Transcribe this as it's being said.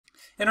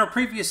In our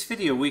previous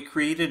video, we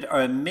created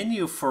a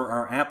menu for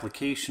our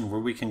application where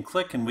we can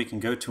click and we can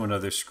go to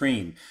another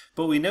screen.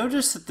 But we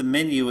noticed that the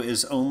menu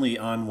is only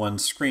on one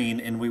screen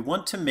and we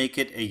want to make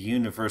it a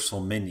universal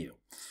menu.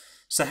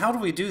 So how do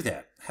we do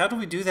that? How do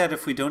we do that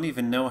if we don't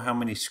even know how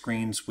many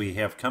screens we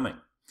have coming?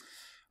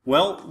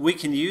 Well, we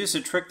can use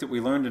a trick that we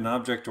learned in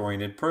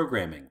object-oriented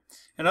programming.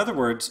 In other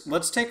words,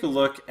 let's take a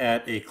look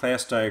at a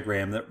class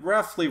diagram that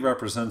roughly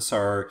represents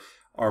our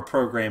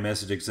program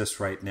as it exists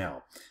right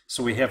now.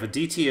 So we have a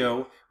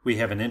DTO, we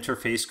have an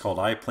interface called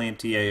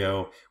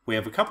iPlantDAO, we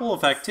have a couple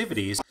of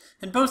activities,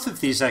 and both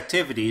of these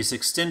activities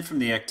extend from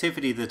the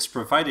activity that's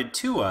provided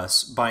to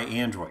us by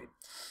Android.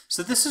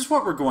 So this is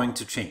what we're going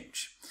to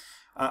change.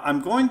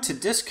 I'm going to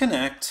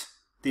disconnect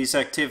these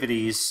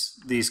activities,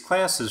 these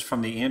classes,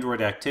 from the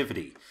Android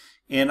activity,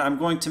 and I'm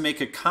going to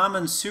make a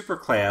common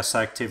superclass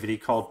activity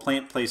called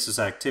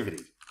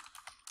PlantPlacesActivity.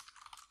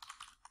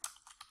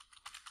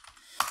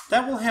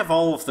 That will have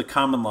all of the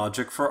common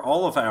logic for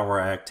all of our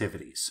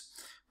activities.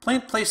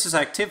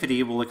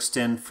 PlantPlacesActivity will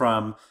extend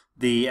from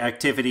the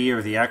activity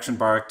or the action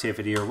bar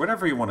activity or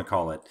whatever you want to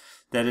call it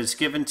that is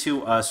given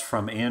to us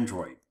from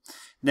Android.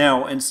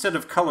 Now, instead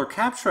of color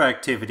capture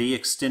activity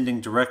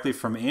extending directly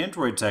from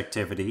Android's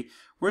activity,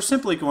 we're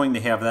simply going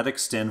to have that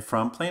extend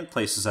from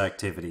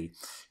PlantPlacesActivity.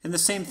 And the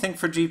same thing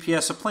for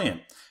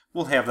GPS-a-Plant.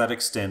 We'll have that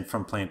extend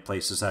from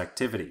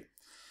PlantPlacesActivity.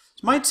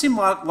 It might seem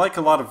like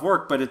a lot of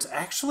work, but it's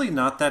actually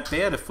not that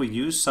bad if we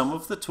use some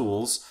of the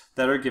tools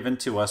that are given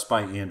to us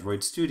by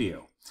Android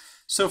Studio.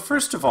 So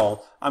first of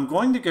all, I'm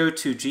going to go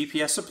to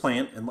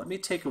GPS-a-Plant, and let me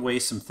take away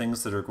some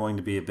things that are going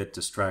to be a bit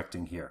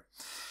distracting here.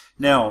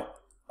 Now,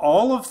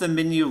 all of the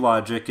menu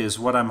logic is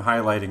what I'm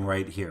highlighting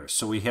right here.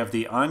 So we have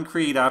the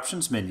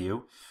onCreateOptions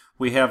menu,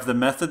 we have the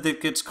method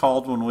that gets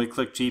called when we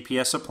click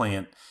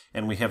GPS-a-Plant,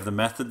 and we have the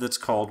method that's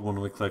called when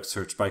we click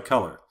Search by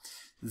Color.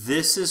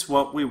 This is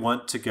what we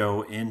want to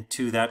go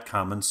into that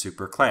common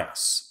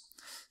superclass.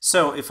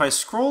 So if I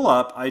scroll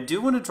up, I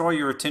do want to draw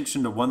your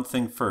attention to one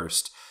thing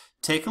first.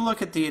 Take a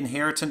look at the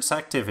inheritance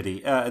activity,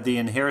 the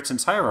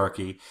inheritance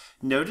hierarchy.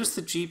 Notice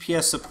that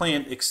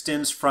GPS-a-Plant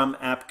extends from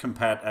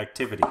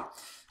AppCompatActivity.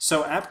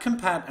 So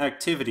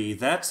AppCompatActivity,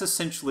 that's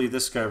essentially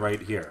this guy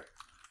right here.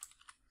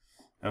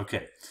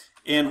 Okay,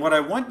 and what I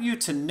want you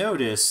to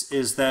notice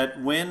is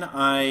that when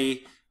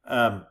I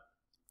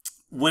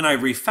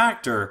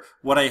refactor,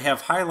 what I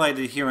have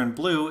highlighted here in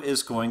blue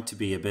is going to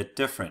be a bit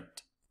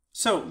different.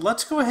 So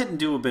let's go ahead and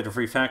do a bit of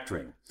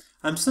refactoring.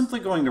 I'm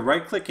simply going to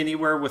right-click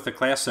anywhere with the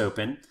class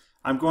open.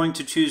 I'm going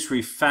to choose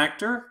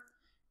Refactor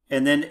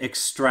and then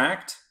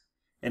Extract,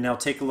 and now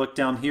take a look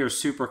down here,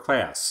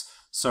 Superclass.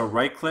 So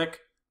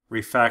right-click,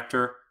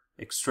 Refactor,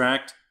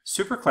 Extract,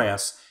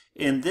 Superclass,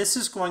 and this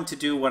is going to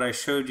do what I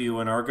showed you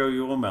in Argo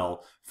UML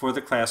for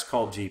the class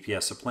called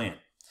GPS-a-Plant.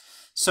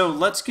 So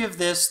let's give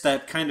this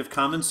that kind of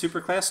common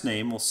superclass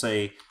name. We'll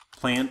say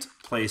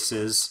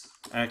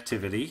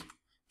PlantPlacesActivity,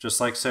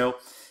 just like so.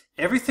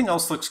 Everything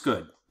else looks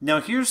good.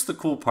 Now here's the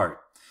cool part.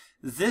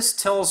 This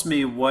tells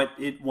me what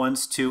it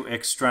wants to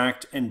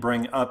extract and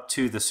bring up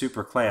to the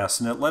superclass,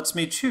 and it lets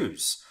me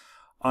choose.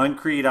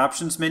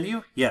 onCreateOptions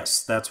menu,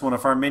 yes, that's one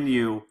of our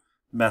menu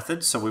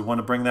methods, so we want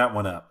to bring that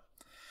one up.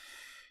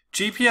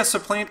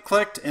 GPS-a-Plant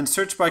clicked and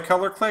Search by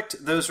Color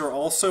clicked, those are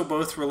also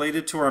both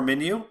related to our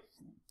menu.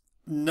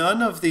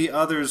 None of the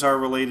others are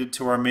related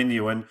to our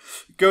menu, and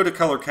go to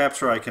color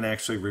capture I can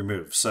actually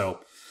remove.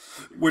 So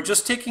we're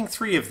just taking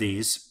 3 of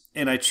these,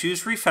 and I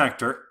choose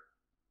Refactor,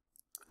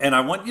 and I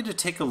want you to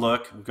take a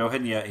look. Go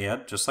ahead and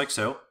add, just like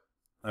so.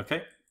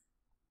 Okay.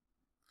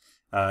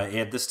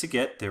 Add this to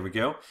get, there we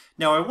go.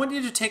 Now I want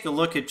you to take a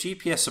look at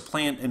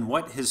GPS-a-Plant and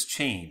what has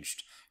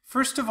changed.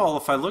 First of all,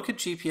 if I look at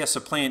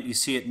GPS-a-Plant, you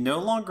see it no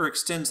longer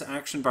extends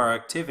action bar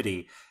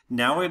activity.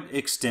 Now it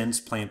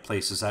extends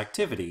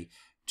PlantPlacesActivity,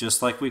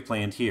 just like we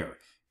planned here.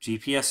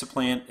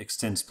 GPS-a-Plant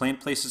extends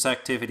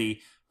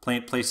PlantPlacesActivity,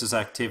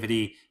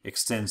 PlantPlacesActivity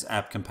extends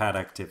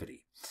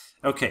AppCompatActivity.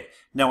 Okay,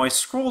 now I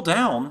scroll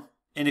down,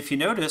 and if you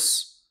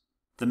notice,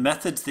 the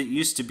methods that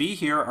used to be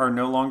here are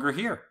no longer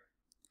here.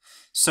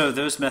 So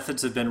those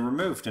methods have been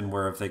removed, and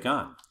where have they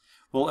gone?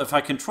 Well, if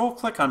I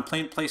control-click on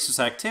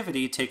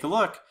PlantPlacesActivity, take a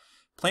look.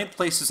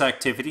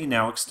 PlantPlacesActivity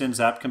now extends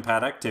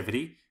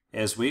AppCompatActivity,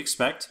 as we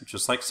expect,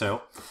 just like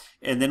so.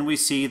 And then we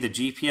see the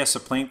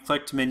GPS-a-Plant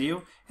clicked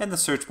menu and the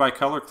Search by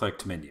Color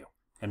clicked menu,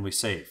 and we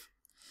save.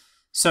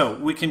 So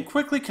we can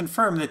quickly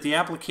confirm that the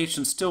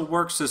application still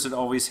works as it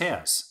always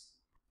has.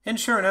 And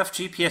sure enough,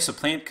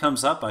 GPS-a-Plant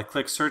comes up. I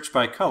click Search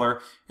by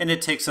Color, and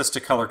it takes us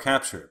to color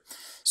capture.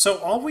 So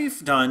all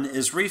we've done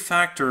is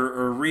refactor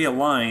or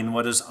realign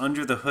what is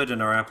under the hood in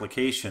our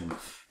application,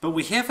 but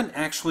we haven't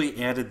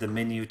actually added the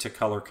menu to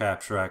color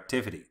capture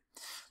activity.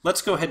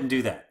 Let's go ahead and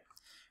do that.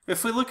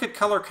 If we look at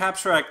color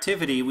capture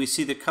activity, we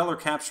see that color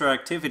capture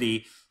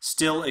activity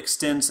still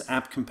extends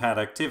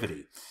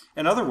AppCompatActivity.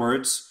 In other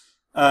words,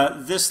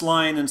 this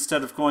line,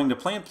 instead of going to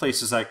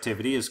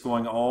PlantPlacesActivity, is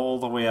going all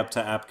the way up to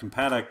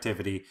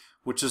AppCompatActivity,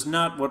 which is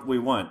not what we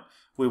want.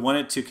 We want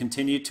it to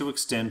continue to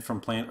extend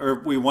from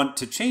we want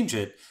to change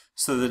it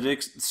so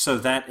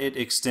that it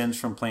extends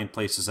from plant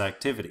places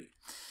activity.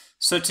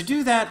 So to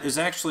do that is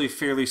actually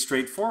fairly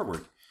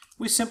straightforward.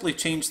 We simply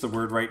change the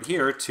word right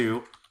here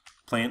to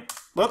plant,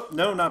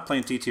 no, not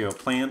plant DTO,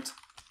 plant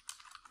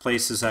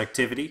places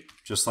activity,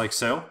 just like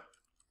so.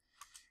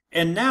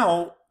 And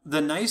now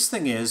the nice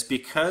thing is,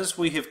 because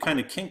we have kind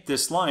of kinked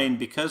this line,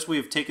 because we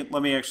have taken,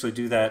 let me actually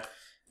do that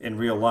in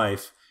real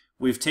life.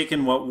 We've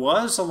taken what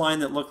was a line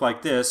that looked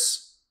like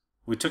this,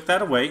 we took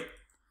that away,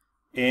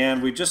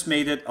 and we just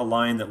made it a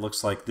line that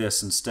looks like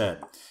this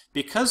instead.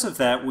 Because of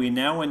that, we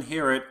now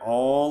inherit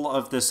all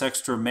of this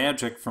extra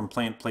magic from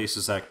plant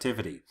places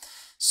activity.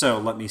 So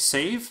let me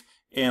save,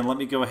 and let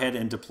me go ahead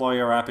and deploy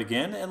our app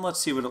again, and let's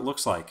see what it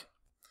looks like.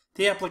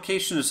 The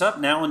application is up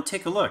now, and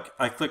take a look.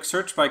 I click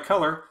search by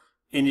color,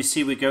 and you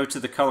see we go to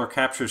the color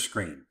capture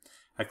screen.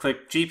 I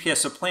click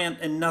GPS a plant,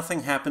 and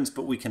nothing happens,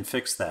 but we can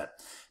fix that.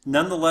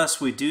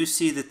 Nonetheless, we do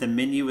see that the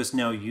menu is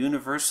now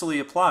universally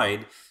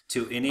applied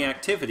to any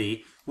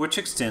activity which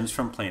extends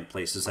from plant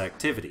places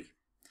activity.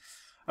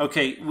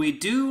 Okay, we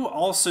do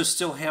also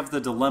still have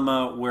the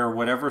dilemma where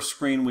whatever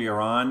screen we are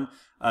on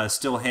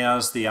still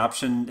has the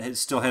option, it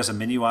still has a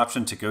menu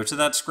option to go to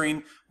that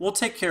screen. We'll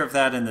take care of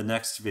that in the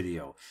next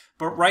video.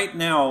 But right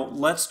now,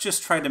 let's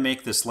just try to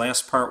make this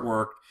last part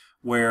work,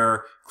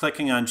 where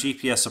clicking on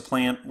GPS a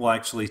plant will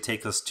actually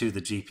take us to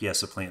the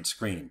GPS a plant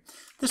screen.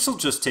 This will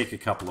just take a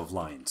couple of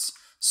lines.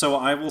 So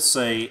I will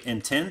say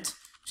intent,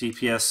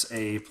 GPS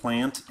a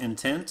plant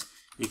intent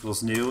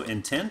equals new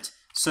intent.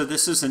 So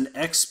this is an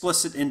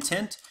explicit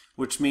intent,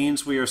 which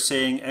means we are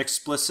saying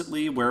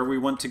explicitly where we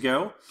want to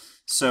go.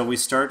 So we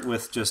start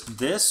with just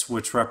this,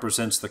 which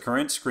represents the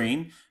current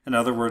screen, in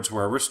other words,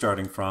 where we're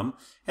starting from.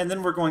 And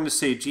then we're going to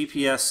say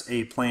GPS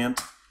a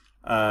plant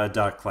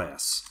dot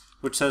class,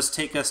 which says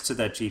take us to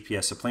that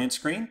GPS a plant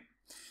screen.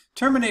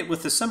 Terminate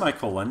with the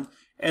semicolon,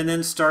 and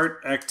then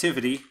start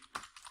activity,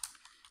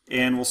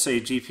 and we'll say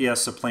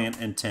GPS a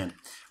plant intent.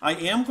 I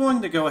am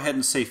going to go ahead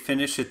and say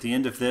finish at the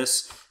end of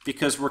this,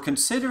 because we're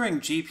considering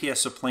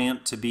GPS a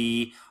plant to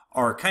be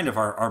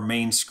our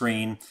main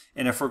screen,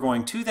 and if we're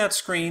going to that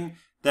screen,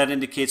 that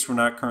indicates we're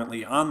not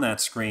currently on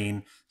that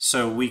screen,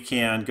 so we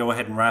can go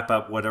ahead and wrap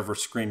up whatever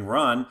screen we're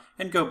on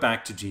and go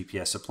back to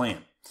GPS a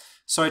plant.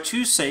 So I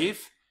choose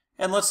save,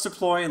 and let's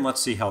deploy, and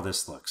let's see how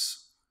this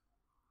looks.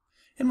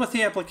 And with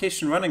the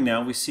application running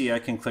now, we see I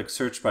can click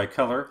search by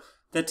color.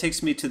 That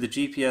takes me to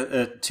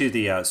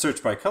the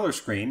search by color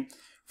screen.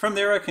 From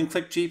there I can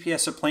click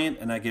GPS a plant,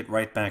 and I get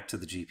right back to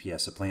the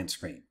GPS a plant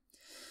screen.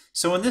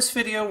 So in this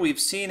video, we've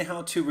seen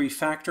how to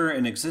refactor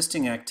an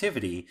existing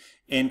activity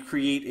and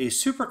create a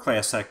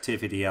superclass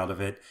activity out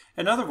of it.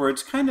 In other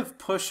words, kind of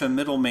push a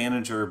middle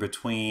manager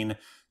between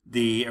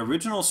the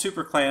original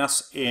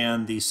superclass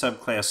and the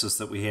subclasses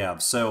that we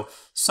have. So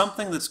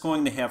something that's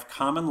going to have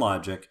common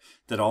logic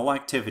that all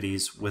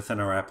activities within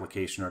our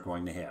application are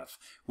going to have.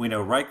 We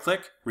know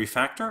right-click,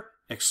 Refactor,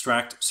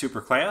 Extract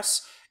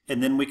Superclass,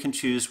 and then we can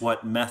choose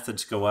what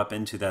methods go up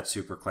into that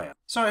superclass.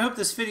 So I hope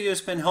this video has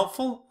been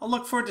helpful. I'll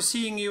look forward to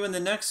seeing you in the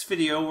next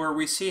video, where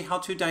we see how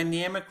to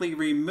dynamically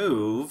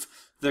remove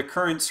the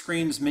current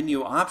screen's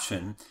menu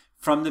option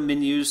from the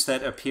menus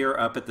that appear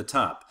up at the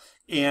top.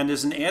 And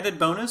as an added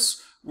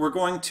bonus, we're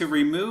going to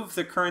remove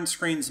the current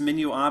screen's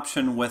menu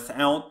option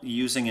without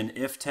using an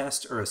if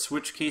test or a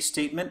switch case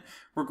statement.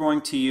 We're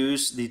going to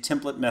use the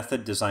template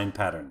method design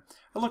pattern.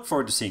 I look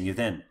forward to seeing you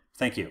then.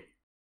 Thank you.